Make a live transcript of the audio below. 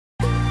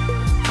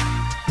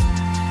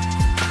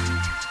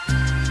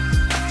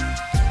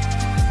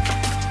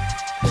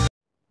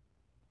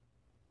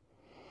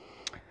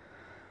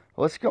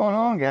What's going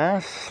on,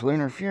 guys?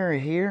 Lunar Fury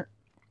here.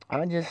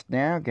 I just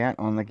now got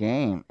on the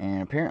game,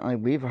 and apparently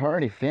we've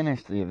already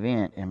finished the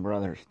event in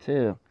Brothers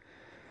 2.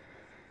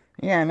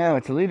 Yeah, I know,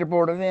 it's a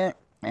leaderboard event,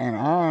 and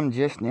I'm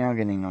just now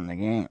getting on the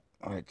game.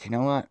 But you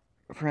know what,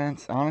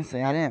 friends?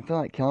 Honestly, I didn't feel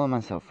like killing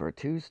myself for a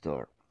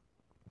 2-star.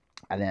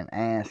 I didn't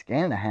ask,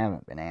 and I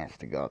haven't been asked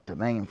to go up to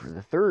main for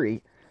the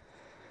 3.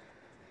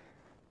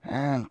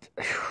 And,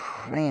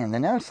 man, the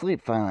no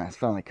sleep has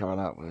finally caught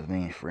up with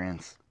me,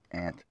 friends.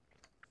 And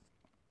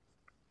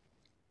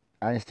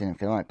I just didn't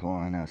feel like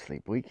pulling a no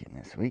sleep weekend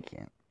this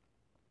weekend.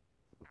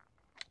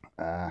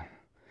 But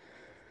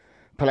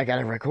I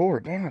gotta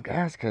record, damn it,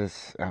 guys,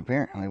 because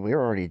apparently we're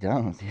already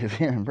done with the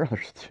event in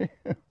Brothers 2.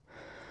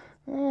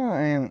 Oh,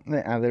 and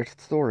there's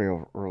story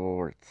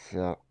rewards,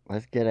 so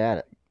let's get at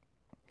it.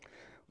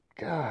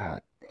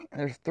 God,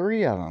 there's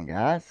 3 of them,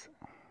 guys.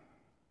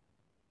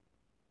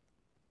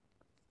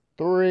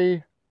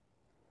 3.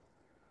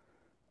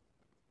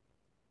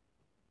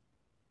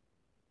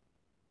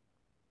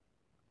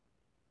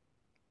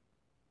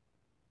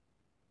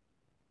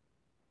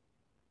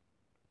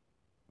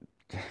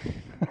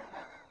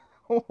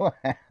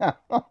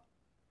 Wow.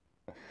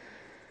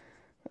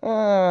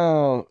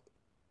 Oh,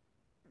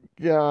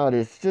 God,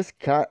 it's just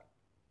cut.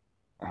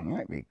 I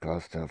might be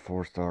close to a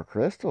 4-star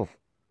crystal,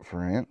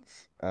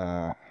 friends.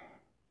 Oh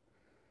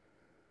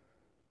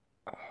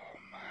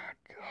my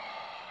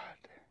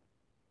God.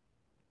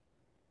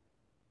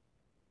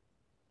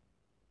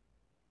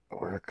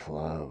 We're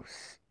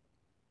close.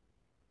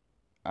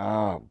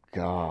 Oh,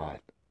 God.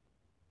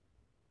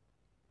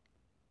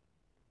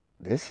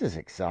 This is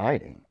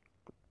exciting.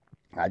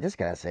 I just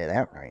gotta say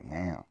that right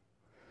now.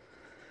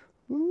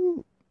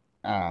 Ooh.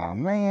 Oh,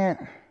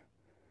 man.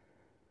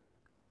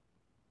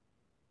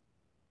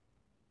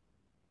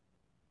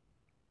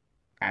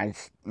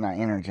 My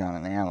energy on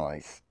an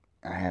alloys.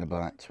 I had a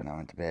bunch when I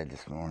went to bed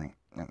this morning.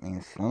 That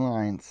means the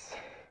Alliance,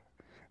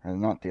 or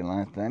not the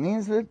Alliance, that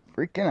means the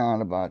freaking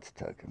Autobots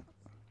took them.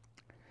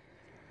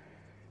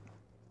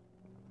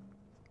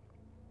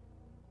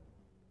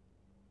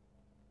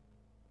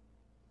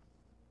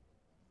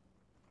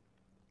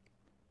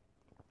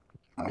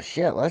 Oh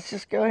shit, let's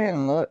just go ahead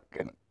and look.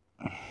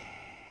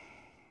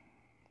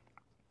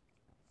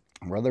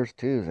 Brothers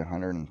 2 is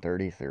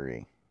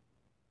 133.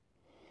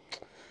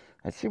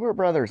 Let's see where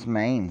Brothers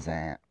main's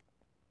at.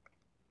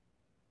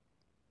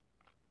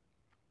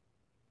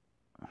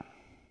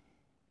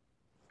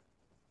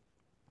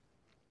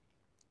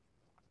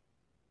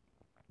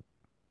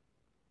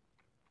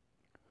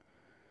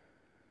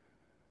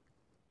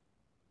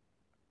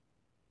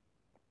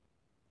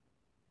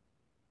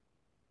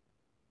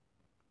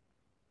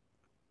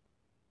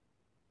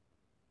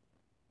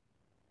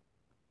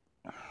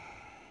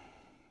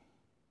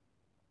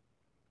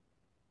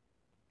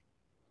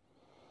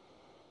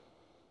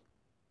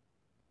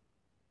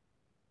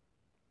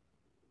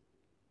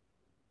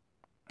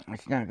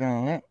 It's not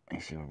gonna let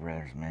me see where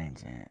Brothers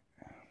main's at.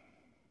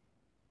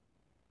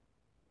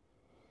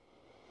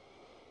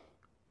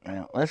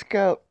 Well, let's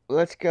go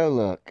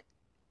look.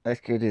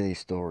 Let's go do these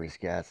stories,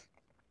 guys.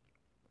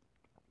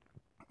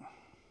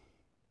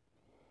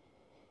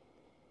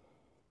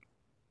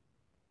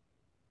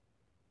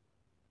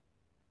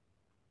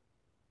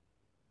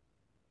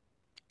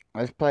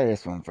 Let's play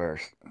this one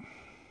first.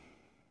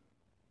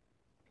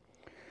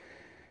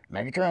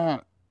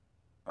 Megatron,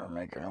 we're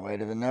making our way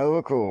to the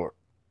Nova Corps.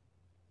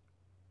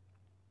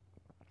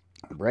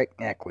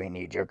 Breakneck, we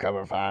need your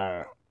cover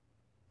fire.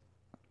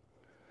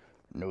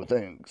 No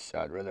thanks,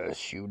 I'd rather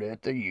shoot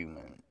at the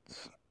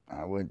humans.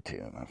 I would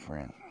too, my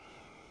friend.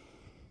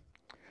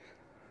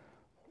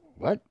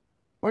 What?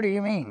 What do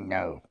you mean,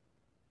 no?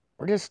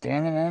 We're just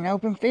standing in an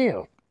open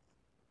field.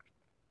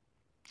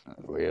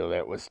 Well,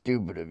 that was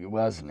stupid of you,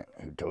 wasn't it?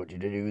 Who told you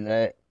to do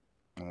that?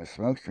 And the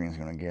smoke screen's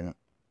gonna get him.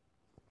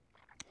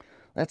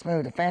 Let's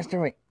move. The faster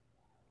we...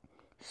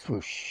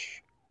 Swoosh.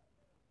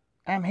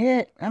 I'm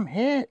hit. I'm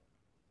hit.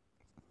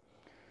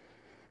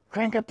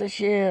 Crank up the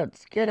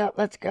shields. Get up.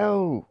 Let's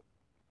go.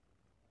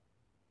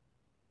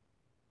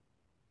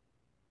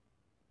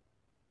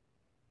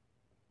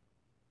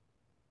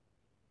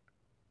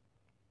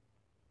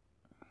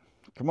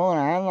 Come on,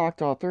 I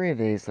unlocked all 3 of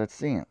these. Let's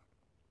see them.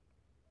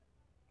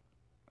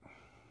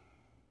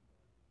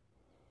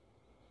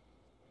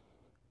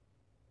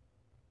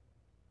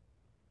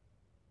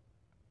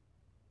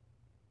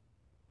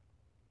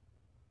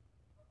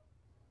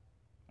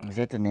 Is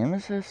that the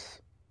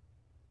Nemesis?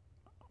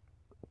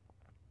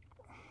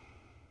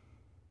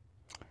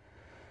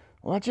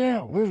 Watch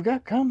out, we've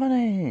got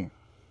company.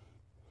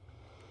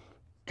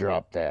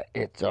 Drop that.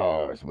 It's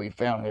ours. We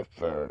found it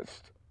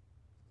first.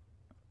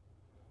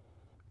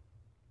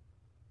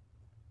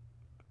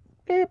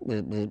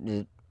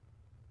 You're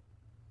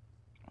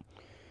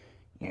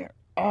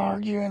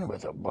arguing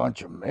with a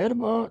bunch of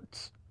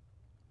Metabots?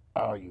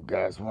 All you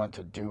guys want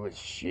to do is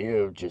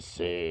shield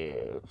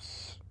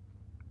yourselves.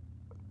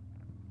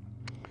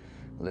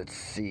 Let's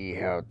see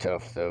how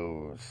tough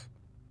those.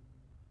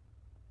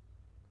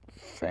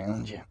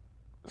 Found you.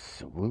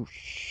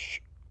 Swoosh.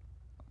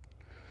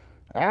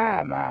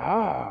 Ah, my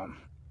arm.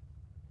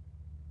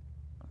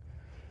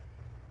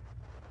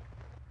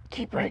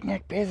 Keep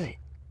Breakneck busy.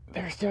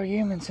 There are still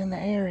humans in the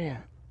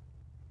area.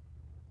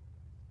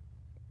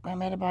 My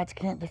Metabots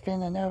can't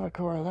defend the Nova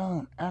Corps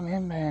alone. I'm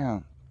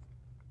inbound.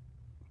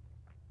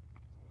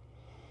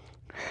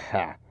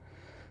 Ha.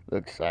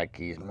 Looks like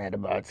these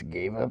Metabots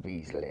gave up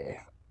easily.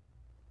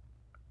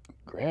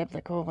 Grab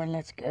the core and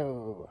let's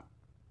go.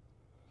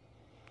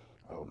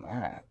 Oh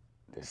my,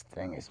 this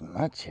thing is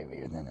much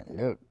heavier than it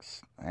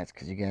looks. That's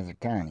because you guys are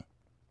tiny.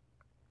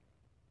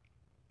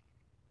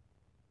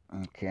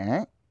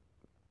 Okay.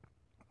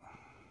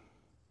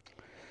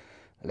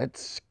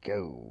 Let's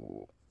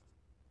go.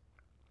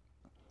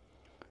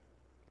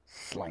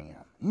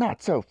 Slam.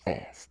 Not so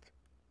fast.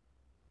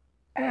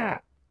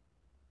 Ah!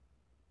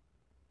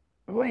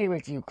 Away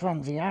with you,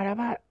 clumsy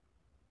Autobot.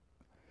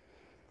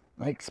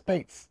 Make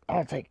space.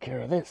 I'll take care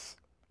of this.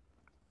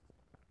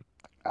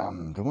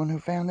 I'm the one who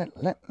found it.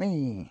 Let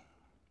me.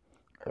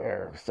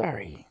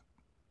 Sorry.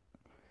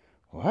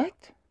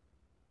 What?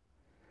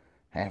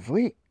 Have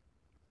we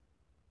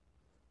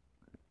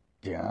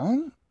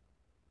done?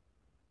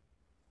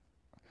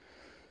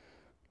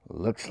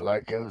 Looks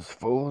like those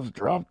fools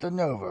dropped the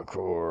Nova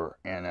Corps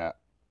in a...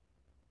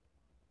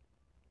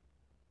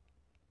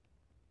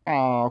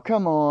 Oh,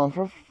 come on,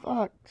 for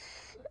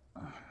fuck's...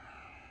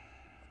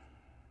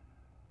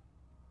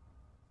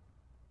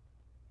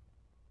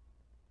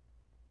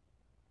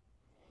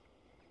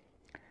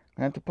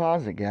 I have to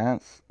pause it,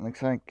 guys.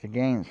 Looks like the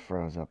game's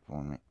froze up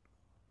on me.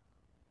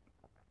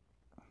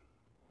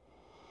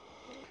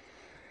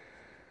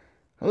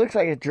 It looks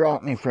like it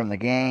dropped me from the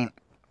game.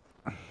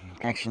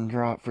 Action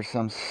dropped for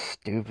some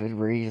stupid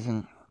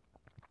reason.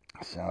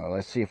 So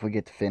let's see if we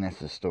get to finish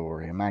the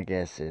story. My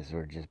guess is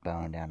we're just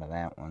bowing down to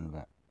that one,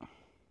 but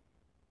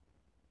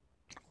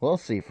we'll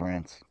see,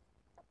 friends.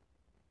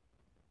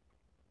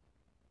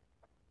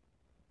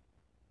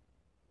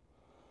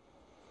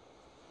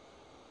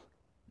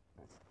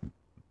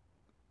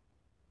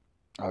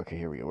 Okay,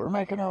 here we go. We're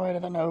making our way to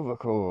the Nova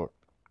Corps.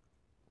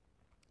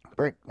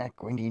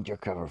 Breakneck, we need your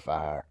cover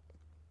fire.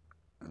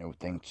 No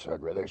thanks,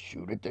 I'd rather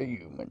shoot at the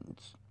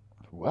humans.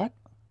 What?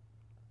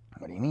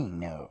 What do you mean,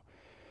 no?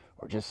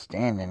 We're just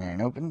standing in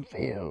an open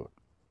field.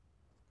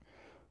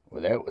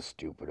 Well, that was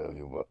stupid of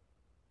you,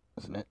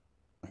 wasn't it?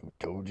 Who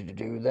told you to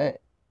do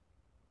that?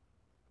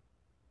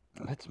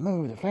 Let's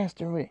move, the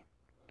faster we...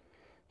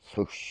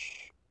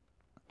 Swoosh.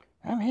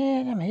 I'm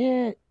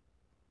hit.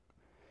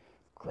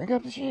 Crank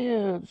up the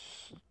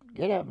shields.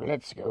 Get up,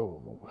 let's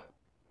go.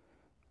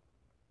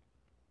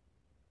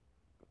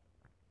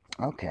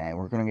 Okay,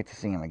 we're gonna get to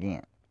see him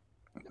again.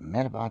 The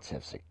Metabots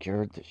have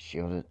secured the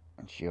shielded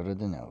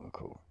the Nova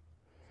Corps.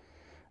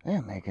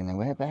 They're making their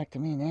way back to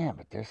me now,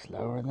 but they're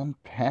slower than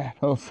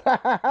paddles.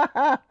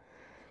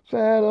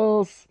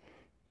 Paddles.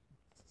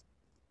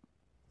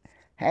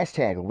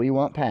 Hashtag we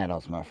want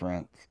paddles, my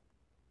friends.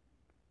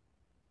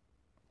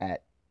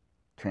 At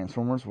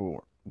Transformers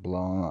War.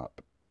 Blow 'em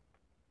up.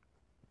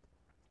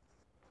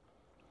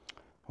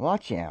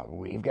 Watch out,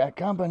 we've got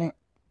company.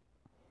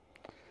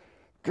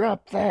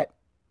 Drop that.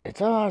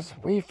 It's ours.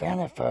 We found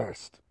it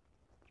first.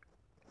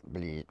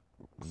 Bleed.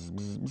 Bzz,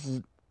 bzz,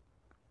 bzz.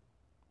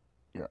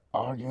 You're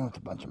arguing with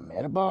a bunch of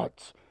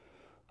Metabots?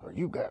 Or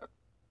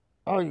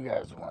all you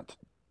guys want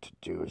to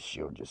do is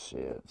shield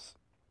yourselves.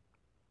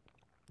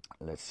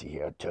 Let's see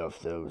how tough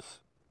those.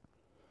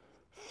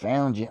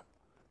 Found you.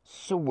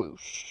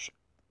 Swoosh.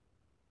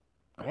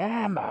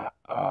 Ah, my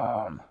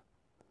arm.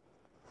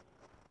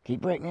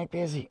 Keep Breakneck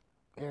busy.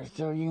 There are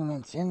still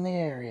humans in the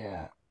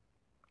area.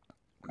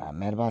 My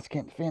Metabots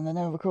can't defend the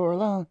Nova Corps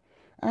alone.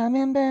 I'm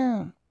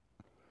inbound.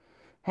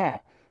 Ha!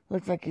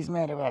 Looks like these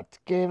Metabots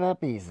gave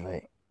up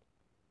easily.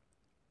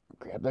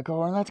 Grab the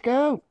core and let's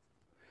go.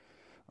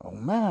 Oh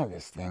my,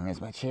 this thing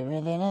is much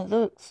heavier than it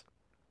looks.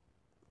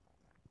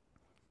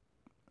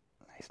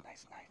 Nice.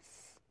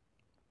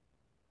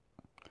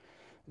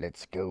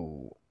 Let's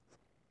go.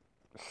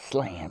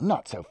 Slam,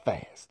 not so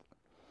fast.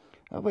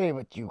 Away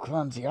with you,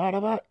 clumsy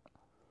Autobot.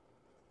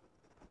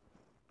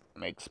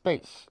 Make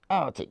space.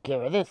 I'll take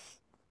care of this.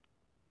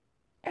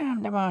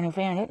 I'm the one who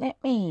found it.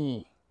 Let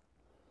me.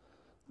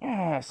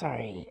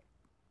 Sorry.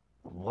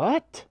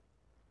 What?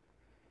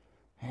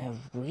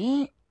 Have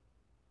we?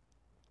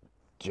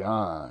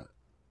 John.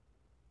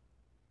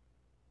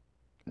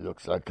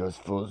 Looks like those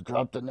fools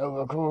dropped the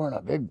Nova Corps in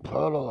a big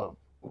puddle of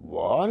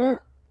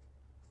water.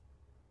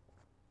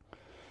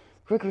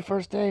 Quickly,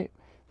 first aid.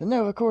 The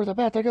Nova Corps is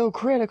about to go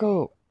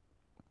critical.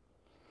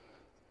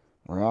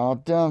 We're all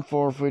done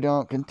for if we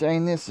don't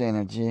contain this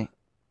energy.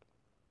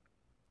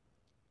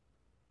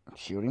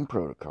 Shielding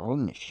protocol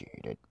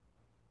initiated.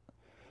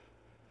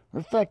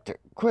 Reflector,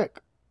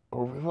 quick,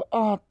 or we will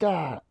all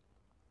die.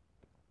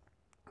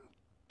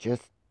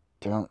 Just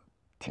don't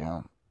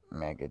tell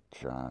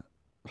Megatron.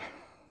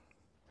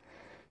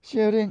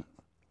 Shielding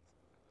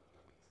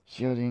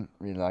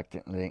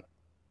reluctantly.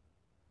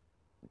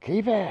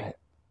 Keep at it.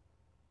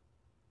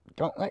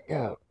 Don't let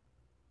go.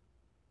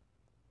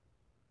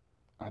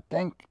 I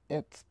think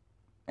it's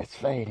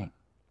fading.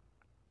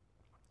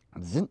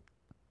 Zin.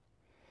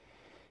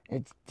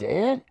 It's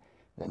dead?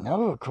 The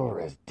Nova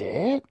Core is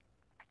dead?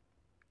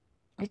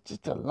 It's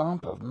just a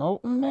lump of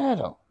molten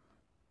metal.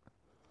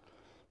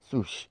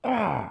 Swoosh.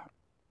 Ah!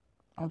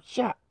 I'm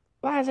shot.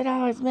 Why is it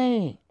always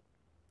me?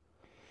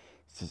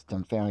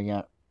 System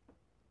failure.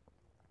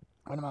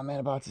 One of my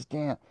Metabots is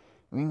down.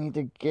 We need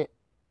to get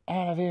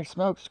out of here,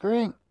 smoke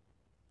screen.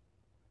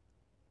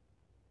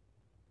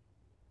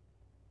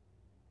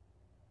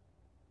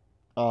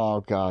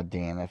 Oh, god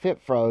damn. If it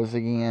froze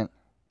again.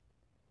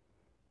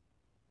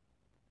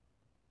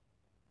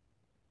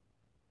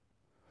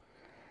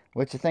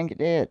 What you think it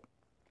did?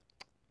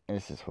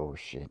 This is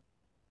horseshit.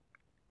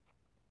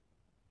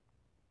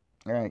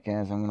 Alright,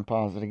 guys, I'm going to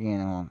pause it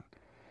again.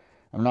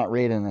 I'm not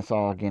reading this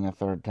all again a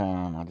third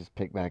time. I'll just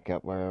pick back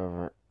up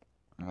whenever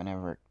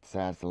it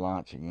decides to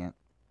launch again.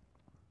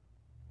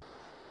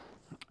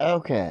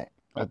 Okay,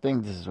 I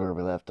think this is where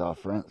we left off,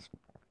 friends.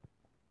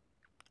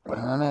 When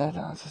I'm at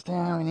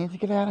down, we need to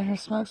get out of here,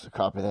 smoke. So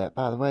copy that.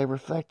 By the way,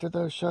 Reflector,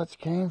 those shots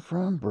came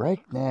from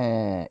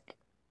Breakneck.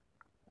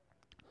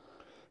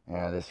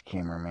 Yeah, this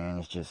cameraman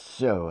is just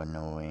so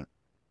annoying.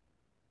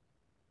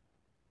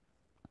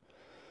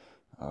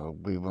 Oh,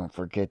 we won't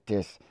forget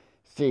this.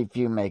 See if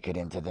you make it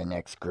into the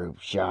next group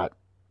shot.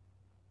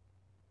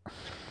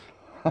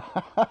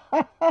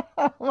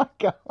 Oh my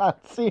god,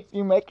 see if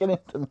you make it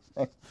into the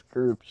next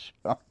group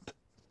shot.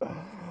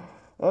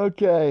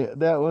 Okay,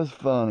 that was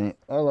funny.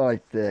 I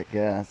liked that,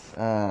 guys.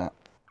 I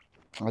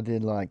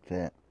did like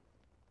that.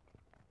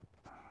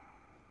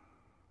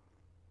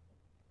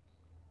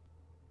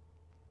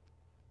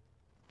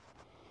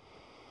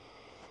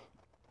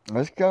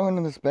 Let's go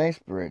into the space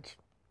bridge.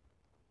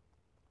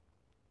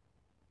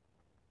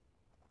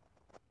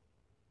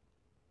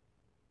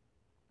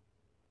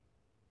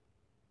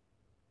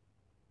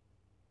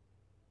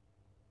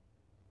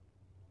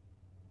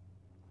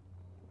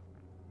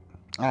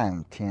 I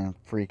am 10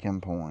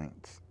 freaking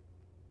points.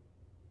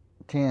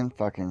 10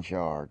 fucking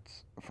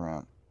shards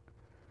from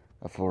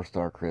a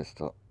 4-star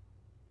crystal.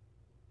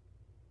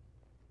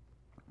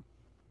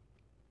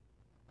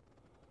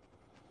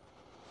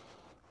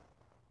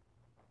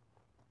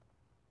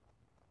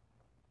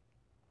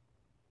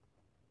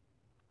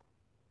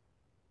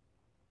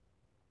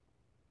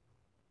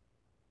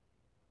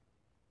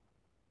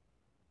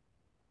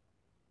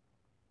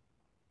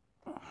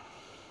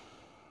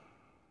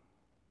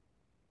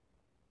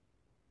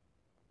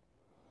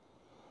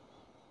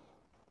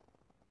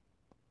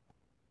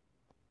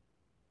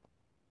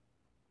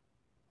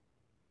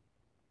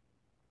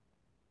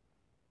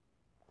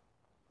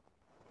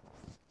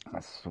 I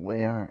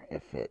swear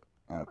if it...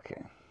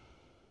 Okay.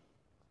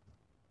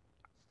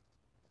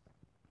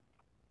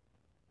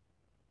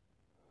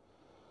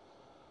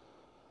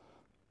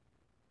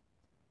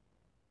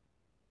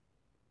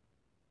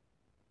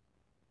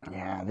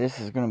 Yeah, this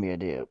is going to be a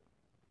dupe.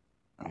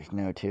 There's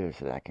no twos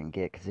that I can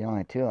get, because the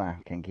only two I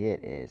can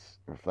get is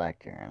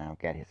Reflector, and I've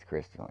got his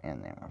crystal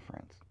in there, my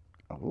friends.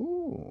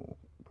 Ooh,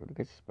 pretty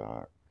good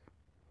spot.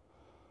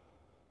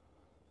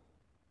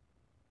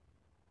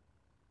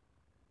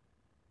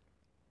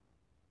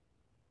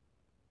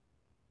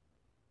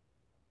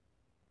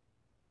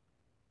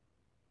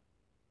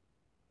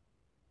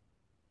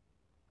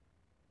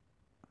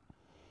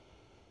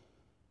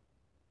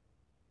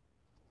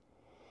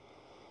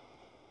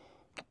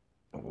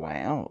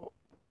 Wow.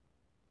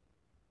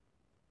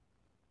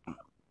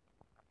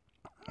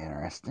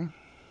 Interesting.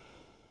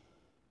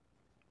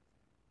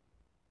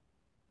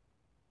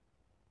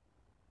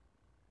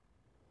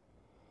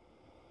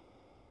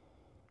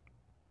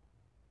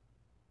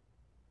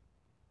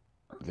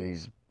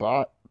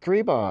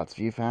 Three bots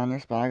view finder,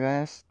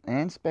 spyglass,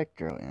 and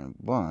spectral in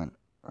one.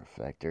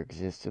 Reflector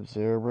exists,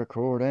 observe,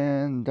 record,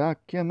 and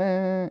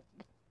document.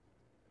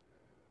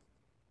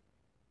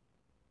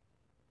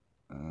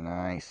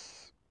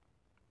 Nice.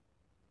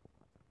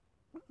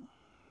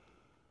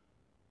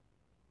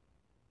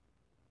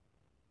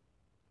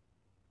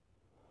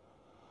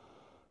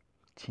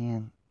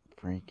 Ten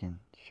freaking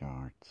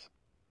shards.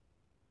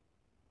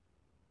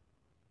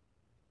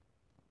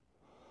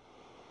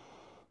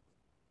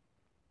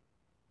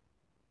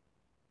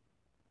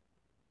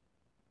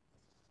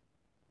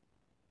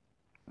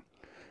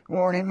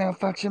 Warning,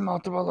 malfunction,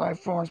 multiple life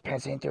forms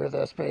passing through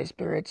the space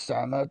bridge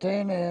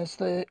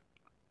simultaneously.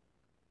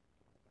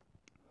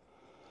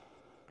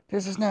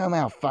 This is no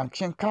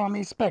malfunction, call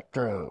me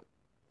Spectro.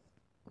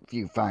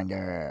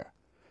 Viewfinder.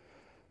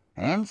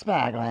 And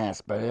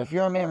spyglass, but if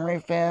your memory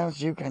fails,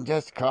 you can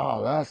just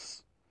call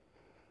us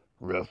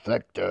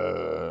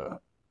Reflector.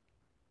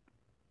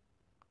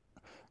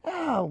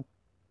 Oh,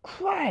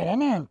 quite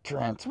an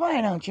entrance.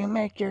 Why don't you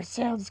make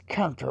yourselves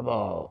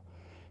comfortable?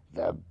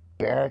 The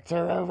barracks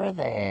are over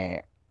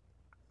there.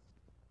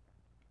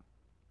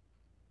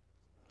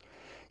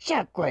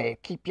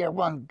 Shockwave, keep your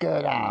one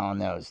good eye on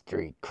those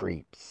three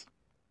creeps.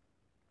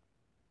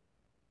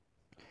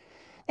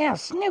 They'll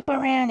snoop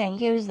around and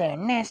use their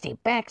nasty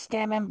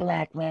backstabbing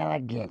blackmail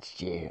against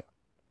you.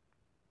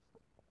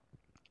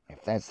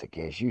 If that's the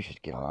case, you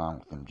should get along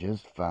with them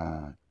just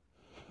fine.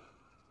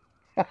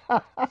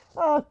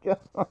 Oh,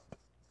 God.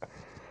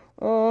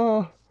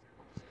 Oh,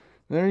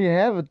 there you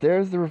have it.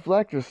 There's the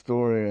reflector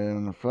story.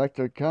 And the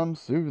reflector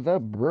comes through the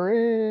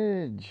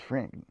bridge.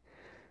 Frank,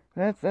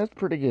 that's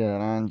pretty good.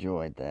 I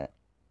enjoyed that.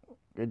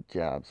 Good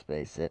job,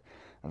 Space It.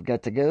 I've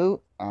got to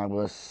go. I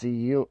will see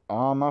you,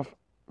 all my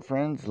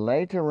friends,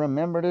 later.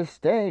 Remember to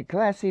stay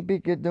classy, be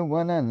good to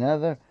one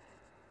another.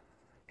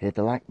 Hit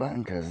the like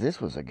button, because this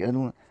was a good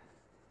one.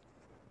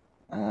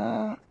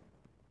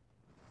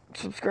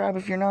 Subscribe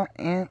if you're not,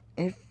 and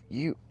if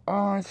you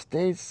are,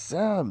 stay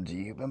subbed.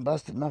 You've been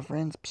busted, my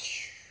friends.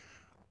 Psh.